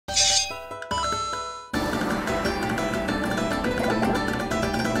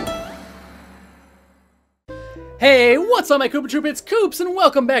Hey, what's up my Koopa Troop? It's Koops and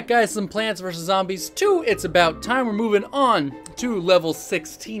welcome back guys to some Plants vs. Zombies 2. It's about time. We're moving on to level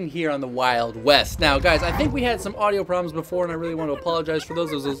 16 here on the Wild West. Now guys, I think we had some audio problems before and I really want to apologize for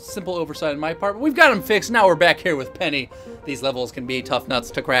those. It was a simple oversight on my part, but we've got them fixed. Now we're back here with Penny. These levels can be tough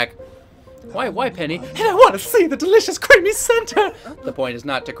nuts to crack. Why Penny? And I want to see the delicious creamy center! The point is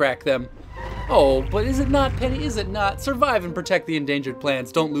not to crack them. Oh, but is it not, Penny? Is it not? Survive and protect the endangered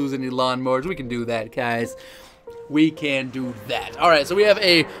plants. Don't lose any lawnmowers. We can do that, guys. We can do that. Alright, so we have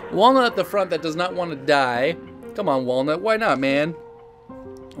a walnut at the front that does not want to die. Come on, walnut. Why not, man?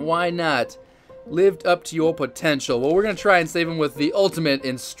 Why not? Lived up to your potential. Well, we're going to try and save him with the ultimate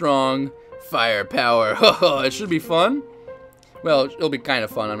in strong firepower. It should be fun. Well, it'll be kind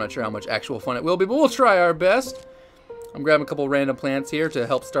of fun. I'm not sure how much actual fun it will be, but we'll try our best. I'm grabbing a couple random plants here to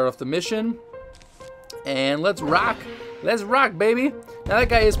help start off the mission. And let's rock. Let's rock, baby. Now, that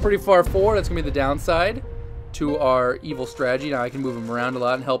guy is pretty far forward. That's going to be the downside to our evil strategy. Now I can move him around a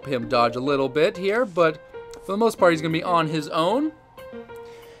lot and help him dodge a little bit here, but for the most part he's going to be on his own.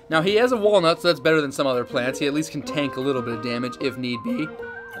 Now he has a walnut, so that's better than some other plants. He at least can tank a little bit of damage if need be.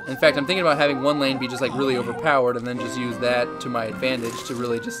 In fact, I'm thinking about having one lane be just like really overpowered and then just use that to my advantage to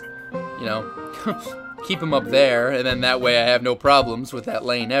really just, you know, keep him up there, and then that way I have no problems with that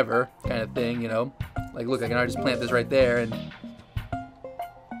lane ever, kind of thing, you know. Like, look, I can already just plant this right there and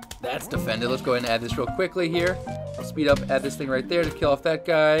that's defended. Let's go ahead and add this real quickly here. I'll speed up, add this thing right there to kill off that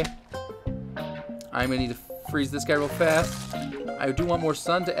guy. I'm going to need to freeze this guy real fast. I do want more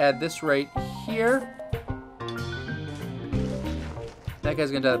sun to add this right here. That guy's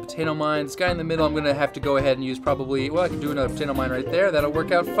going to die of the potato mine. This guy in the middle I'm going to have to go ahead and use probably, well, I can do another potato mine right there. That'll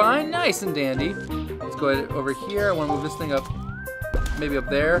work out fine. Nice and dandy. Let's go ahead over here. I want to move this thing up, maybe up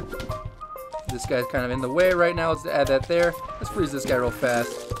there. This guy's kind of in the way right now. Let's add that there. Let's freeze this guy real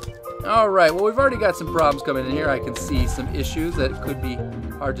fast. Alright, well we've already got some problems coming in here. I can see some issues that could be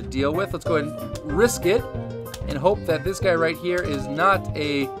hard to deal with. Let's go ahead and risk it and hope that this guy right here is not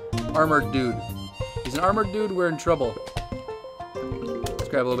a armored dude. If he's an armored dude, we're in trouble. Let's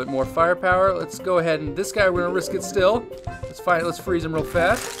grab a little bit more firepower. Let's go ahead and this guy, we're going to risk it still. Let's find it. Let's freeze him real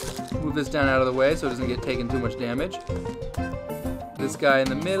fast. Move this down out of the way so it doesn't get taken too much damage. This guy in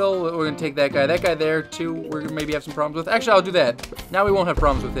the middle, we're going to take that guy. That guy there, too, we're going to maybe have some problems with. Actually, I'll do that. Now we won't have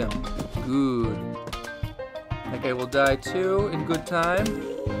problems with him. Good. That guy will die, too, in good time.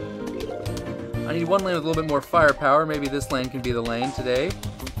 I need one lane with a little bit more firepower. Maybe this lane can be the lane today.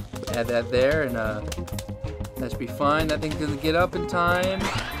 Add that there, and that should be fine. That thing doesn't get up in time.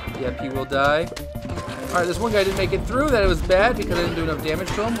 Yep, he will die. Alright, this one guy didn't make it through. That was bad because I didn't do enough damage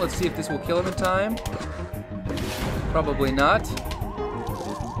to him. Let's see if this will kill him in time. Probably not.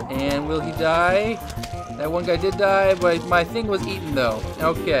 And will he die? That one guy did die, but my thing was eaten though.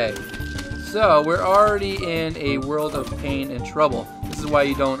 Okay. So, we're already in a world of pain and trouble. This is why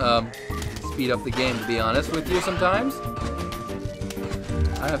you don't speed up the game, to be honest with you sometimes.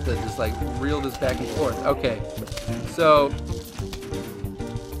 I have to just like reel this back and forth. Okay. So,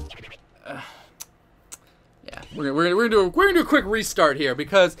 We're gonna do a quick restart here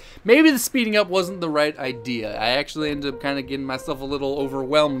because maybe the speeding up wasn't the right idea. I actually ended up kind of getting myself a little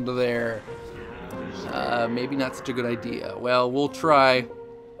overwhelmed there. Maybe not such a good idea. Well, we'll try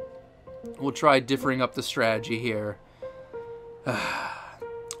differing up the strategy here.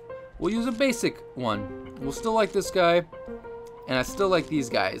 We'll use a basic one. We'll still like this guy, and I still like these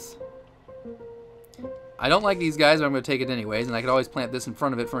guys. I don't like these guys, but I'm gonna take it anyways, and I could always plant this in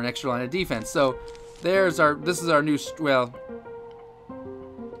front of it for an extra line of defense. So. This is our new, well,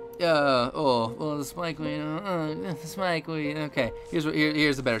 the spike weed, the spike weed, okay, here's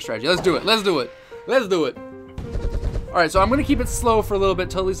the better strategy. Let's do it. Alright, so I'm going to keep it slow for a little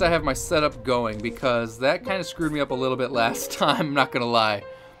bit till at least I have my setup going, because that kind of screwed me up a little bit last time, I'm not going to lie.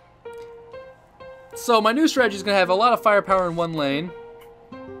 So my new strategy is going to have a lot of firepower in one lane,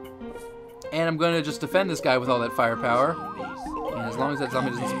 and I'm going to just defend this guy with all that firepower. And as long as that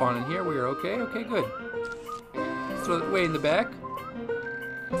zombie doesn't spawn in here, we are okay. Okay, good. Let's throw it way in the back.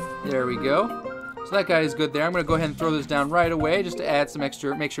 There we go. So that guy is good there. I'm going to go ahead and throw this down right away just to add some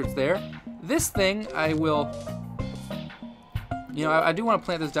extra, make sure it's there. This thing, I will, you know, I do want to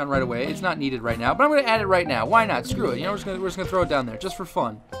plant this down right away. It's not needed right now, but I'm going to add it right now. Why not? Screw it. You know, we're just going to throw it down there just for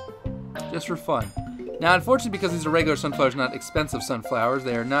fun. Just for fun. Now, unfortunately, because these are regular sunflowers, not expensive sunflowers,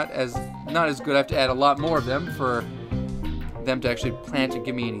 they are not as good. I have to add a lot more of them for them to actually plant and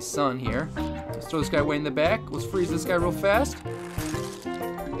give me any sun here. Let's throw this guy way in the back. Let's freeze this guy real fast.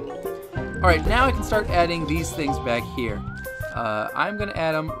 Alright, now I can start adding these things back here. I'm going to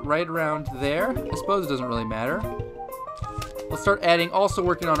add them right around there. I suppose it doesn't really matter. Let's start also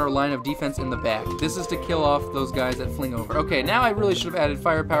working on our line of defense in the back. This is to kill off those guys that fling over. Okay, now I really should have added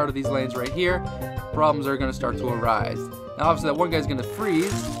firepower to these lanes right here. Problems are going to start to arise. Now, obviously, that one guy's going to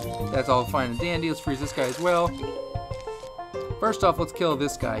freeze. That's all fine and dandy. Let's freeze this guy as well. First off, let's kill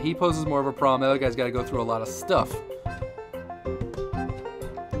this guy. He poses more of a problem. The other guy's got to go through a lot of stuff.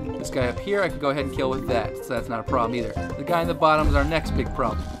 This guy up here, I can go ahead and kill with that, so that's not a problem either. The guy in the bottom is our next big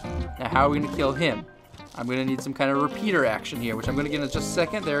problem. Now, how are we going to kill him? I'm going to need some kind of repeater action here, which I'm going to get in just a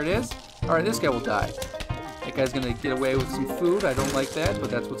second. There it is. All right, this guy will die. That guy's going to get away with some food. I don't like that, but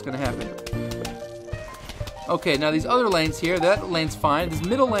that's what's going to happen. Okay, now these other lanes here, that lane's fine. This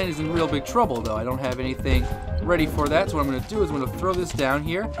middle lane is in real big trouble, though. I don't have anything ready for that, so what I'm going to do is I'm going to throw this down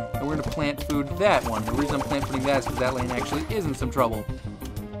here, and we're going to plant food that one. The reason I'm plant fooding that is because that lane actually is in some trouble.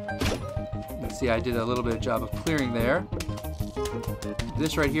 Let's see, I did a little bit of job of clearing there.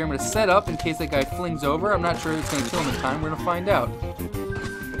 This right here, I'm going to set up in case that guy flings over. I'm not sure if it's going to kill him in time. We're going to find out.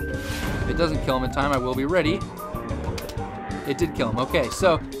 If it doesn't kill him in time, I will be ready. It did kill him. Okay,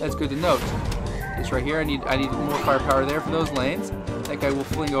 so that's good to note. This right here, I need more firepower there for those lanes. That guy will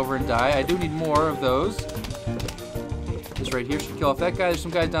fling over and die. I do need more of those. This right here should kill off that guy. There's some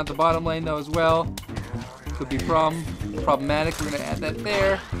guys down at the bottom lane, though, as well. Could be problematic. We're going to add that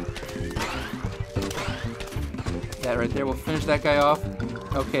there. That right there will finish that guy off.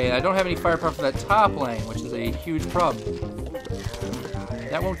 Okay, I don't have any firepower for that top lane, which is a huge problem.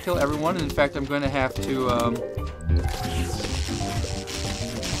 That won't kill everyone, and in fact, I'm going to have to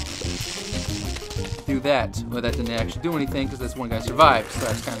do that. Well, that didn't actually do anything because this one guy survived, so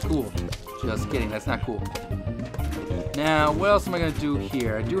that's kind of cool. Just kidding, that's not cool. Now, what else am I going to do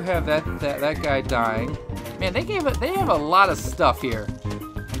here? I do have that guy dying. Man, they have a lot of stuff here.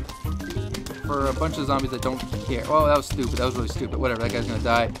 For a bunch of zombies that don't care. Oh, that was stupid. That was really stupid. Whatever, that guy's gonna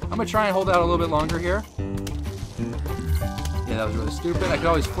die. I'm gonna try and hold out a little bit longer here. Yeah, that was really stupid. I could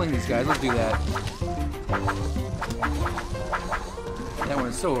always fling these guys. Let's do that. That one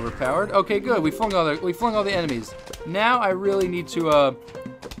is so overpowered. Okay, good. We flung all the enemies. Now I really need to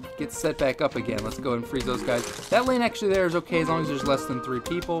get set back up again. Let's go and freeze those guys. That lane actually there is okay as long as there's less than 3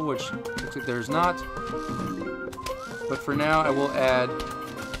 people, which looks like there's not. But for now, I will add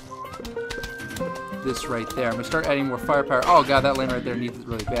this right there. I'm going to start adding more firepower. Oh god, that lane right there needs it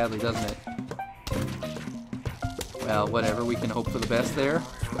really badly, doesn't it? Well, whatever. We can hope for the best there.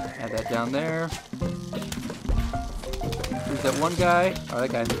 Add that down there. There's that one guy. Oh,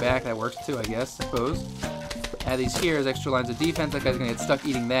 that guy in the back. That works too, I guess, I suppose. Add these here as extra lines of defense. That guy's going to get stuck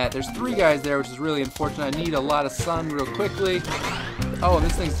eating that. There's 3 guys there, which is really unfortunate. I need a lot of sun real quickly. Oh, and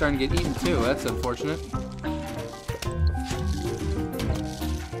this thing's starting to get eaten too. That's unfortunate.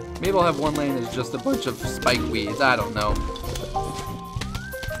 Maybe I'll have one lane that's just a bunch of spike weeds. I don't know.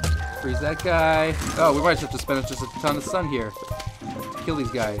 Freeze that guy. Oh, we might have to spend just a ton of sun here to kill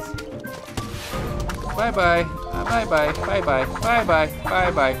these guys. Bye-bye. Bye-bye. Bye-bye. Bye-bye.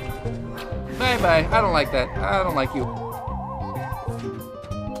 Bye-bye. Bye-bye. I don't like that. I don't like you.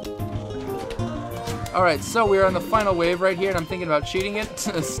 Alright, so we're on the final wave right here, and I'm thinking about cheating it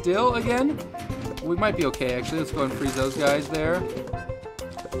still again. We might be okay, actually. Let's go and freeze those guys there.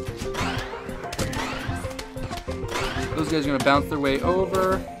 Those guys are going to bounce their way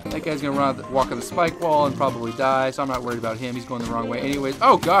over. That guy's going to walk on the spike wall and probably die, so I'm not worried about him. He's going the wrong way anyways.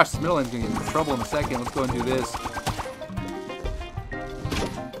 Oh gosh, this middle lane's going to get in trouble in a second. Let's go and do this.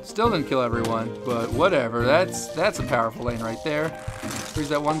 Still didn't kill everyone, but whatever. That's a powerful lane right there. Freeze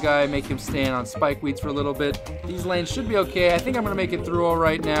that one guy, make him stand on spike weeds for a little bit. These lanes should be okay. I think I'm going to make it through all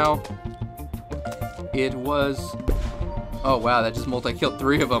right now. It was... Oh, wow, that just multi-killed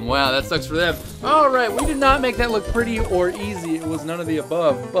 3 of them. Wow, that sucks for them. All right, we did not make that look pretty or easy. It was none of the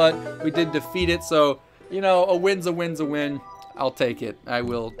above, but we did defeat it. So, you know, a win's a win's a win. I'll take it. I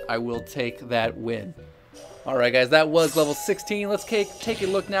will take that win. All right, guys, that was level 16. Let's take a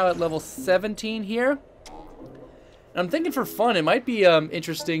look now at level 17 here. I'm thinking for fun, it might be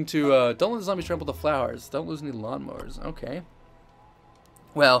interesting to don't let the zombies trample the flowers. Don't lose any lawnmowers. Okay.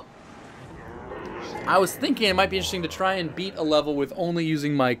 Well, I was thinking it might be interesting to try and beat a level with only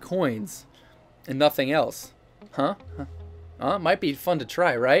using my coins and nothing else. Huh? Might be fun to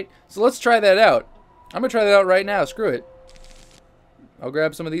try, right? So let's try that out. I'm going to try that out right now. Screw it. I'll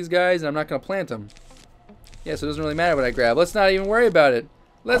grab some of these guys, and I'm not going to plant them. Yeah, so it doesn't really matter what I grab. Let's not even worry about it.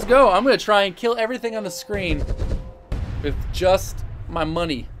 Let's go. I'm going to try and kill everything on the screen with just my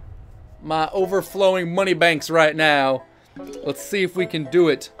money. My overflowing money banks right now. Let's see if we can do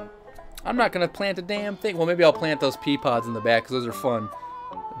it. I'm not going to plant a damn thing. Well, maybe I'll plant those pea pods in the back because those are fun.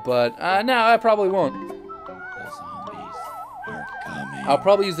 But, no, I probably won't. The zombies are coming. I'll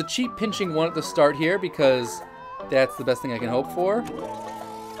probably use the cheap pinching one at the start here because That's the best thing I can hope for.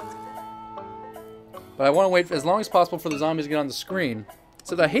 But I want to wait as long as possible for the zombies to get on the screen.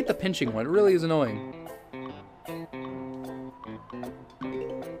 So I hate the pinching one. It really is annoying.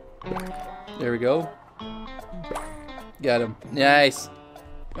 There we go. Got him. Nice.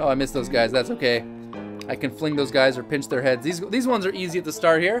 Oh, I missed those guys. That's okay. I can fling those guys or pinch their heads. These ones are easy at the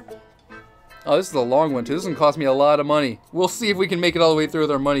start here. Oh, this is a long one too. This one cost me a lot of money. We'll see if we can make it all the way through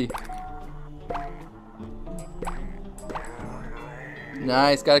with our money.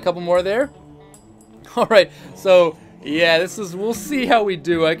 Nice. Got a couple more there. All right. So, yeah, we'll see how we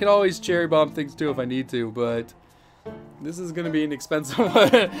do. I can always cherry bomb things too if I need to, but this is going to be an expensive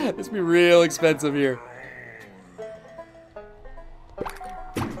one. This will be real expensive here.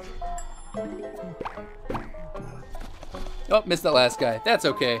 Oh, missed that last guy. That's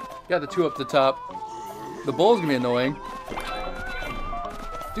okay. Got the two up the top. The bull's gonna be annoying.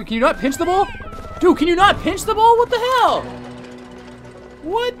 Dude, can you not pinch the bull? Dude, can you not pinch the bull? What the hell?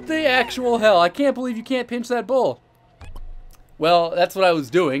 What the actual hell? I can't believe you can't pinch that bull. Well, that's what I was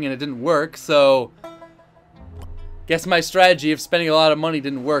doing, and it didn't work, so guess my strategy of spending a lot of money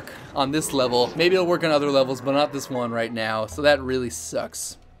didn't work on this level. Maybe it'll work on other levels, but not this one right now. So that really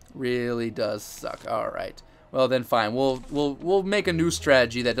sucks. Really does suck. All right. Well then, fine. We'll make a new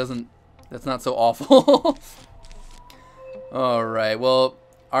strategy that's not so awful. All right. Well,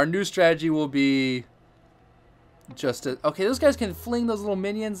 our new strategy will be just okay. Those guys can fling those little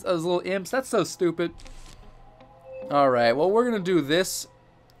minions, those little imps. That's so stupid. All right. Well, we're gonna do this.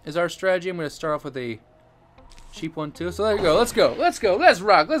 Is our strategy? I'm gonna start off with a cheap one too. So there you go. Let's go. Let's go. Let's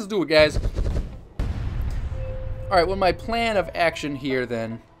rock. Let's do it, guys. All right. Well, my plan of action here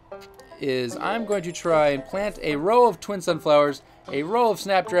then is I'm going to try and plant a row of twin sunflowers, a row of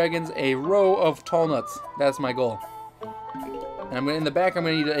snapdragons, a row of tall nuts. That's my goal. And in the back, I'm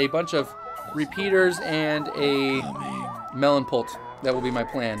going to need a bunch of repeaters and a melon pult. That will be my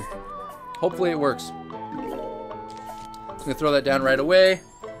plan. Hopefully it works. I'm going to throw that down right away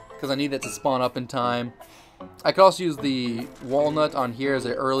because I need that to spawn up in time. I could also use the walnut on here as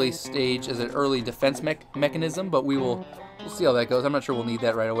an early stage, as an early defense mechanism, but we'll see how that goes. I'm not sure we'll need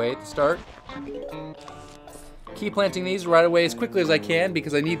that right away at the start. Keep planting these right away as quickly as I can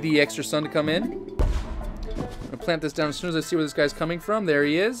because I need the extra sun to come in. I'm going to plant this down as soon as I see where this guy's coming from. There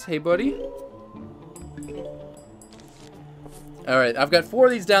he is. Hey, buddy. Alright, I've got 4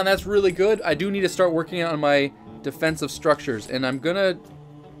 of these down. That's really good. I do need to start working on my defensive structures, and I'm going to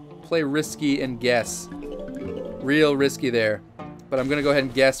play risky and guess. Real risky there. But I'm going to go ahead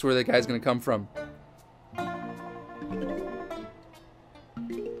and guess where the guy's going to come from.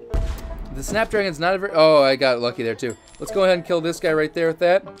 The Snapdragon's not a very... Oh, I got lucky there too. Let's go ahead and kill this guy right there with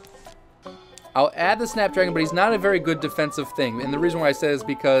that. I'll add the Snapdragon, but he's not a very good defensive thing. And the reason why I say is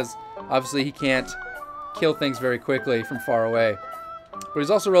because, obviously, he can't kill things very quickly from far away. But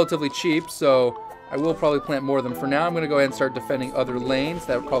he's also relatively cheap, so I will probably plant more of them. For now, I'm going to go ahead and start defending other lanes.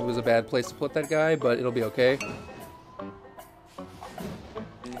 That probably was a bad place to put that guy, but it'll be okay.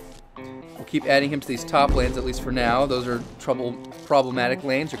 Keep adding him to these top lanes, at least for now. Those are problematic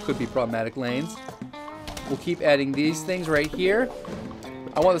lanes, or could be problematic lanes. We'll keep adding these things right here.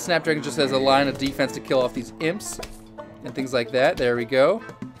 I want the Snapdragon just as a line of defense to kill off these imps and things like that. There we go.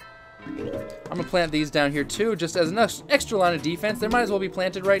 I'm going to plant these down here too, just as an extra line of defense. They might as well be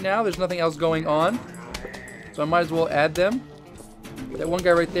planted right now. There's nothing else going on. So I might as well add them. That one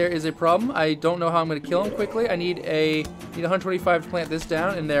guy right there is a problem. I don't know how I'm going to kill him quickly. I need 125 to plant this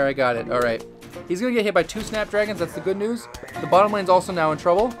down, and there I got it. All right. He's going to get hit by 2 Snapdragons. That's the good news. The bottom lane's also now in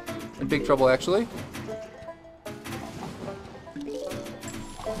trouble. In big trouble, actually.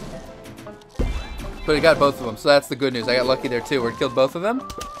 But he got both of them, so that's the good news. I got lucky there, too, where it killed both of them.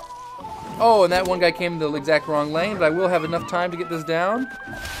 Oh, and that one guy came in the exact wrong lane, but I will have enough time to get this down.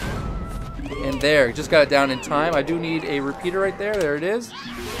 And there, just got it down in time. I do need a repeater right there. There it is.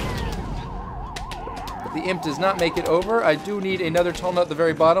 The imp does not make it over. I do need another tall nut at the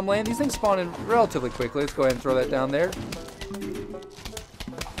very bottom lane. These things spawn in relatively quickly. Let's go ahead and throw that down there.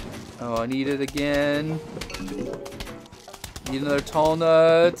 Oh, I need it again. Need another tall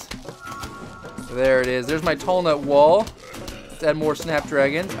nut. There it is. There's my tall nut wall. Let's add more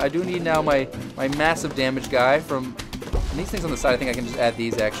Snapdragons. I do need now my massive damage guy from... And these things on the side, I think I can just add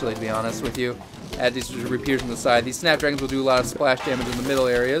these, actually, to be honest with you. Add these repeaters on the side. These Snapdragons will do a lot of splash damage in the middle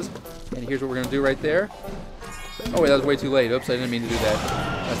areas. And here's what we're going to do right there. Oh, wait, that was way too late. Oops, I didn't mean to do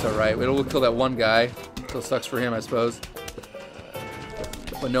that. That's all right. It'll kill that one guy. Still sucks for him, I suppose.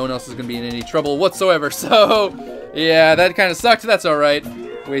 But no one else is going to be in any trouble whatsoever. So, yeah, that kind of sucked. That's all right.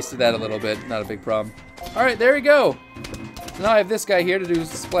 Wasted that a little bit. Not a big problem. All right, there we go. So now I have this guy here to do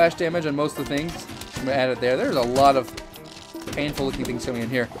splash damage on most of the things. I'm gonna add it there. There's a lot of painful looking things coming in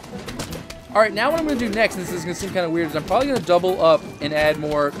here. Alright, now what I'm gonna do next, and this is gonna seem kind of weird, is I'm probably gonna double up and add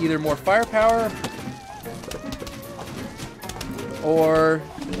more, either more firepower, or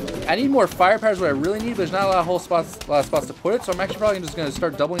I need more firepower is what I really need, but there's not a lot of spots to put it, so I'm actually probably just gonna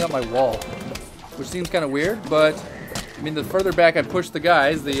start doubling up my wall, which seems kind of weird, but I mean, the further back I push the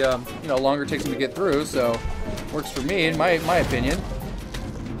guys, the you know, longer it takes them to get through, so works for me, in my opinion.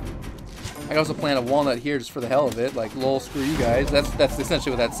 I can also plant a walnut here just for the hell of it, like, lol, screw you guys. That's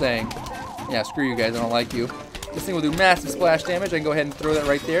essentially what that's saying. Yeah, screw you guys, I don't like you. This thing will do massive splash damage. I can go ahead and throw that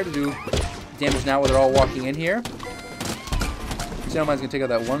right there to do damage now while they're all walking in here. Mine's gonna take out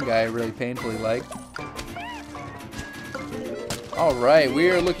that one guy I really painfully like. Alright, we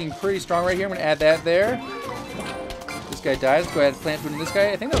are looking pretty strong right here. I'm gonna add that there. This guy dies. Let's go ahead and plant food in this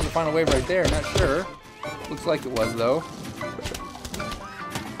guy. I think that was the final wave right there, not sure. Looks like it was though.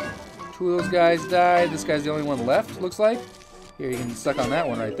 Two of those guys died. This guy's the only one left, looks like. Here, you can suck on that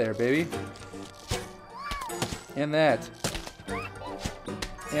one right there, baby. And that.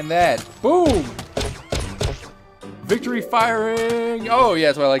 And that. Boom! Victory firing! Oh, yeah,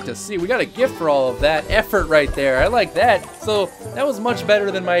 that's what I like to see. We got a gift for all of that effort right there. I like that. So, that was much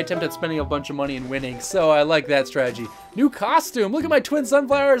better than my attempt at spending a bunch of money and winning. So, I like that strategy. New costume! Look at my twin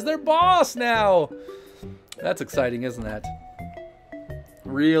sunflowers! They're boss now! That's exciting, isn't that?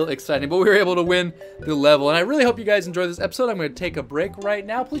 Real exciting, but we were able to win the level, and I really hope you guys enjoyed this episode. I'm going to take a break right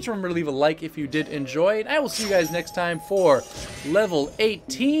now. Please remember to leave a like if you did enjoy it. I will see you guys next time for level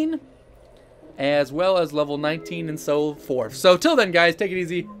 18, as well as level 19 and so forth. So till then, guys, take it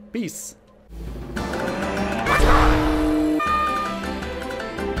easy. Peace.